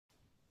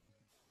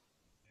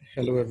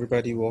Hello,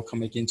 everybody.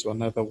 Welcome again to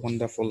another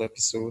wonderful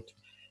episode.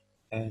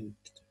 And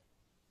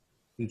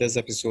in this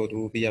episode,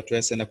 we'll be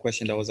addressing a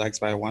question that was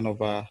asked by one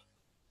of our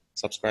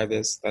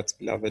subscribers, that's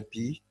Beloved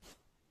B.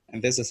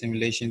 And this is in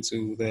relation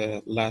to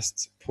the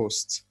last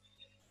post,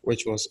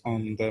 which was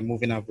on the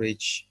moving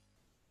average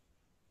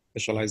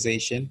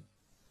visualization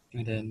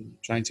and then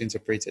trying to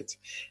interpret it.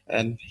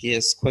 And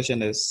his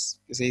question is,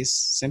 it says,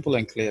 simple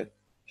and clear.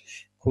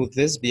 Could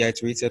this be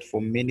iterated for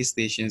many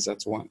stations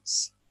at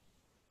once?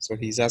 So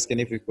he's asking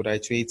if we could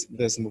iterate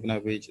this moving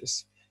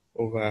averages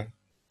over a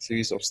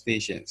series of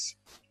stations.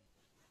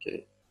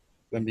 Okay,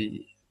 let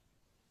me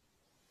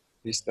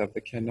restart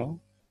the kernel.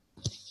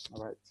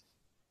 All right.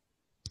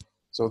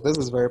 So this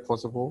is very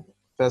possible.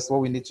 First,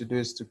 what we need to do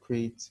is to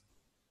create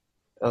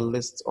a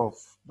list of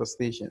the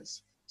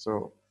stations.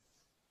 So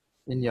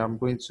in here, I'm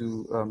going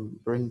to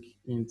bring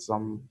in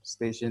some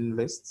station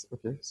lists.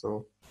 Okay,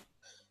 so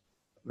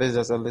this is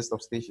just a list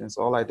of stations.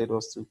 All I did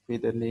was to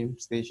create the name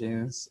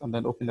stations and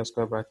then open the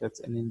square brackets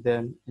and in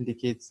them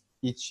indicate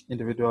each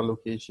individual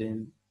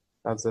location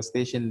as the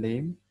station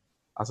name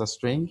as a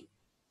string,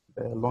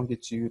 the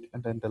longitude,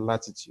 and then the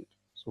latitude.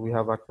 So we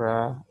have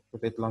Accra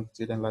with its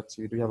longitude and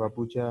latitude. We have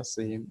Abuja,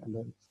 same, and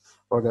then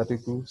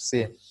Ouagadougou,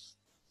 same.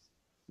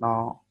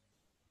 Now,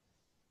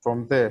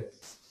 from there,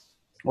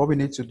 what we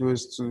need to do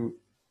is to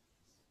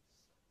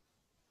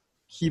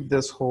keep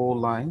this whole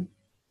line,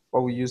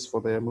 what we use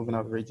for the moving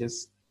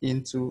averages,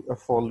 into a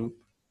for loop.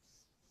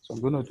 So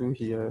I'm going to do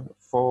here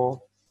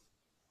for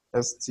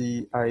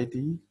stid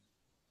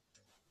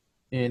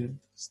in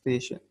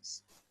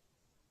stations.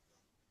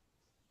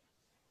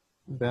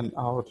 Then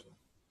I would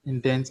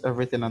indent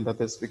everything under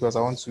this because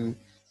I want to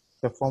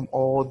perform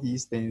all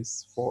these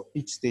things for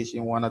each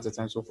station one at a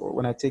time. So for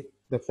when I take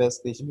the first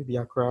station, maybe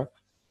Accra,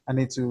 I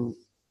need to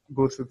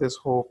go through this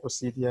whole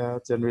procedure,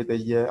 generate the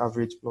year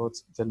average plot,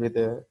 generate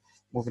the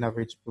moving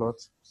average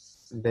plot,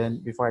 and then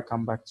before I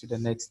come back to the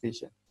next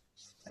station.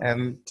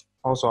 And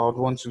also I would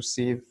want to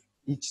save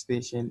each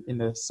station in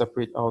a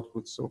separate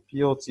output. So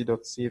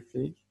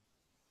plt.savefig,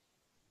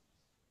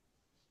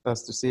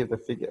 that's to save the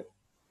figure.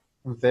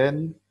 And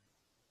then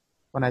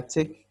when I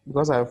take,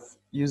 because I've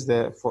used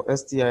the for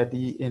stid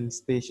in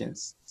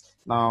stations,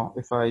 now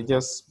if I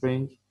just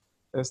bring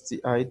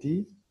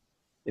stid,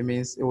 it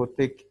means it will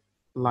take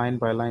line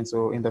by line.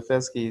 So in the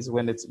first case,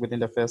 when it's within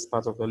the first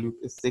part of the loop,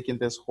 it's taking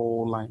this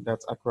whole line,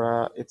 that's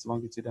Accra, its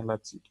longitude and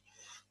latitude.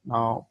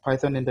 Now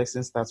Python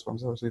indexing starts from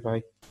 0. So if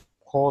I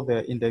call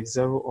the index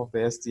 0 of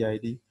the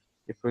stid,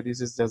 it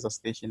produces just a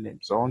station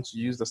name. So I want to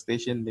use the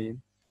station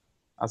name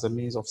as a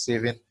means of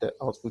saving the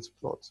output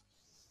plot.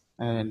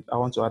 And I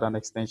want to add an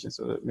extension,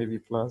 so maybe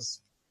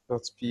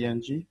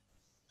plus.png.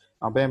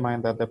 Now bear in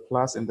mind that the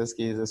plus in this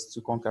case is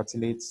to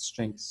concatenate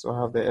strings. So I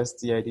have the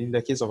stid. In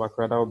the case of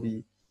Accra, that will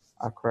be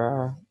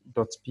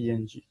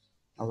accra.png.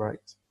 All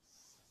right.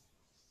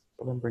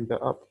 So then bring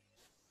that up.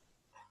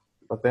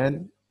 But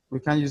then we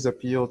can't use the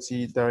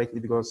PLT directly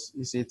because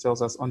you see it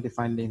tells us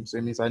undefined name. So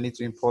it means I need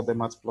to import the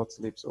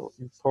matplotlib. So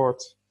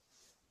import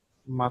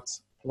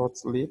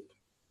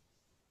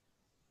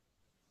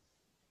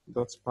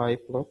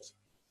matplotlib.pyplot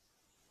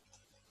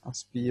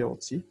as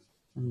PLT,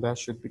 and that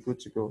should be good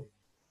to go.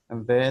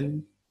 And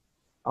then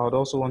I would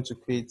also want to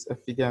create a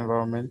figure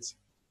environment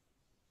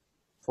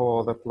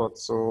for the plot.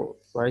 So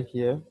right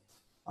here,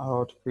 I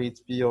would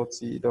create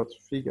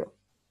plt.figure.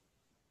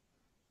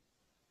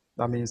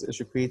 That means it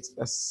should create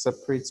a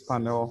separate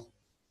panel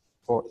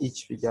for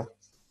each figure.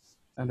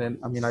 And then,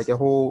 I mean, like a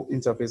whole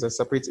interface, a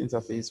separate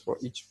interface for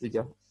each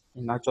figure.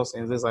 In actual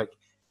sense, it's like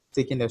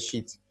taking a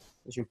sheet.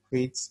 It should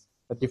create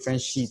a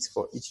different sheet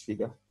for each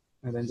figure.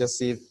 And then just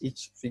save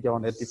each figure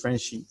on a different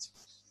sheet.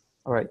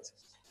 All right.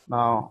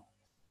 Now,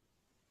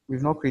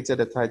 we've not created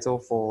a title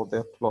for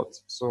the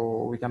plot.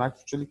 So we can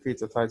actually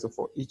create a title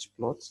for each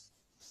plot.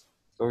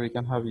 So we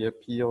can have here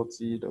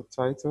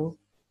plt.title.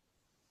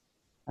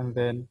 And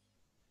then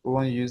we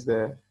want to use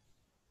the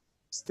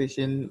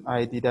station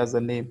ID, that's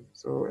the name.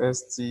 So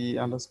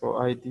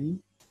st_id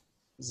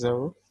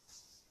 0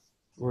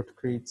 would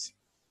create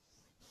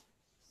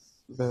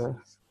the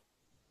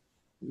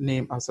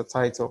name as a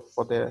title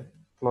for the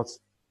plot.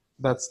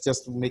 That's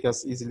just to make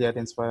us easily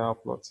identify our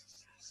plot.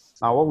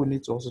 Now what we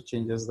need to also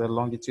change is the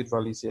longitude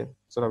values here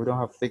so that we don't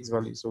have fixed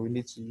values. So we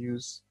need to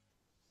use,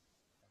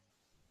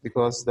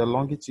 because the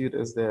longitude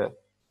is the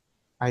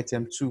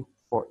item 2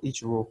 for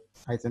each row,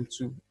 item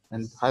 2,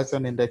 and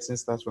hyphen indexing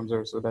starts from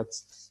 0. So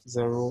that's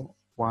 0,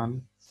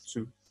 1,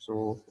 2.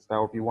 So that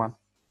will be 1.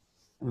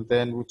 And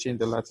then we'll change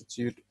the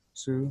latitude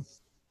to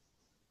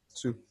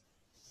 2.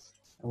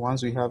 And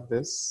once we have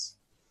this,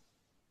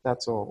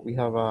 that's all. We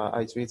have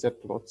our iterated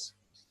plot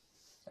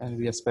and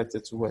we expect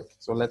it to work.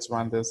 So let's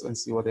run this and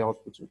see what the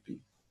output would be.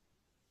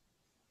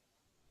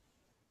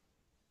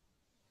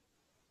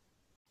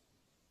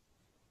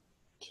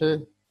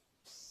 Okay,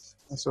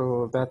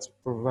 so that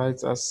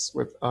provides us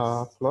with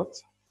our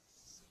plot.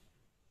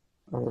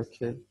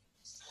 Okay,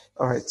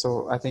 all right,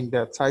 so I think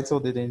the title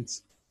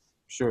didn't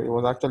show. It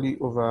was actually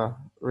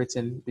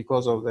overwritten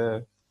because of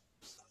the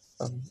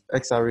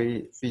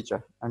Xarray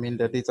feature. I mean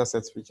the data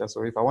sets feature.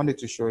 So if I wanted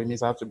to show it,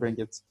 means I have to bring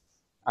it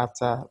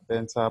after the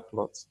entire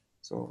plot.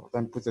 So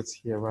then put it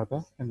here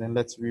rather, and then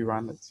let's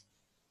rerun it.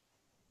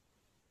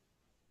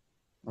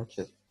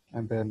 Okay,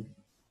 and then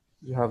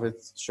you have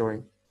it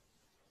showing.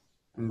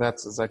 And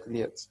that's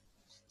exactly it.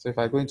 So if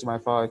I go into my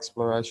file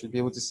explorer, I should be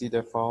able to see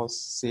the files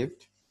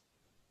saved.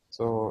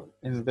 So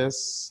in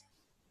this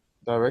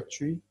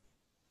directory,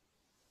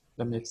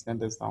 let me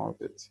extend this down a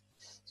bit.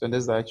 So in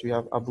this directory, we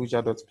have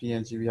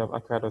abuja.png, we have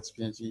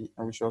accra.png,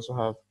 and we should also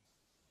have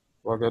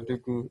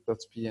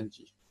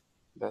wagadugu.png.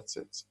 That's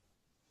it.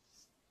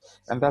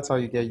 And that's how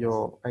you get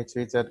your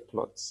iterated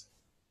plots.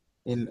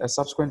 In a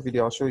subsequent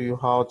video, I'll show you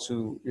how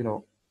to,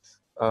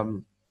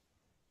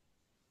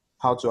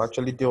 how to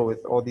actually deal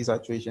with all these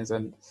iterations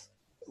and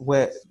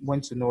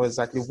when to know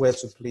exactly where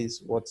to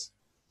place what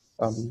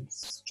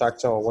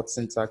structure or what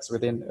syntax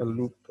within a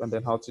loop, and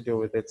then how to deal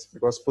with it.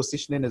 Because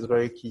positioning is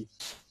very key.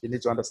 You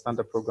need to understand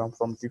the program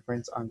from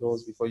different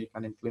angles before you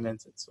can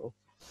implement it. So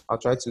I'll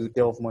try to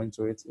delve more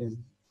into it in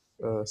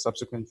a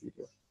subsequent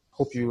video.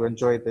 Hope you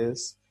enjoy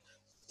this.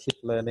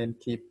 Keep learning,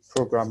 keep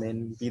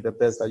programming, be the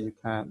best that you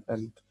can.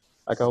 And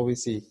like I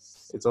always say,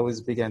 it's always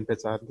bigger and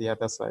better at the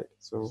other side.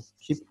 So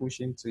keep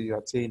pushing till you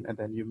attain and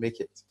then you make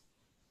it.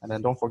 And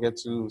then don't forget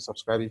to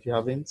subscribe if you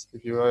haven't.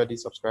 If you already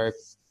subscribed,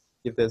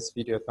 give this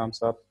video a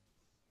thumbs up,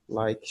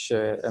 like,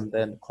 share, and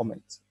then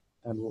comment.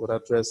 And we will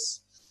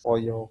address all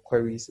your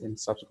queries in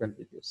subsequent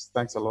videos.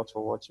 Thanks a lot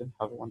for watching.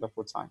 Have a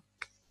wonderful time.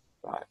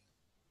 Bye.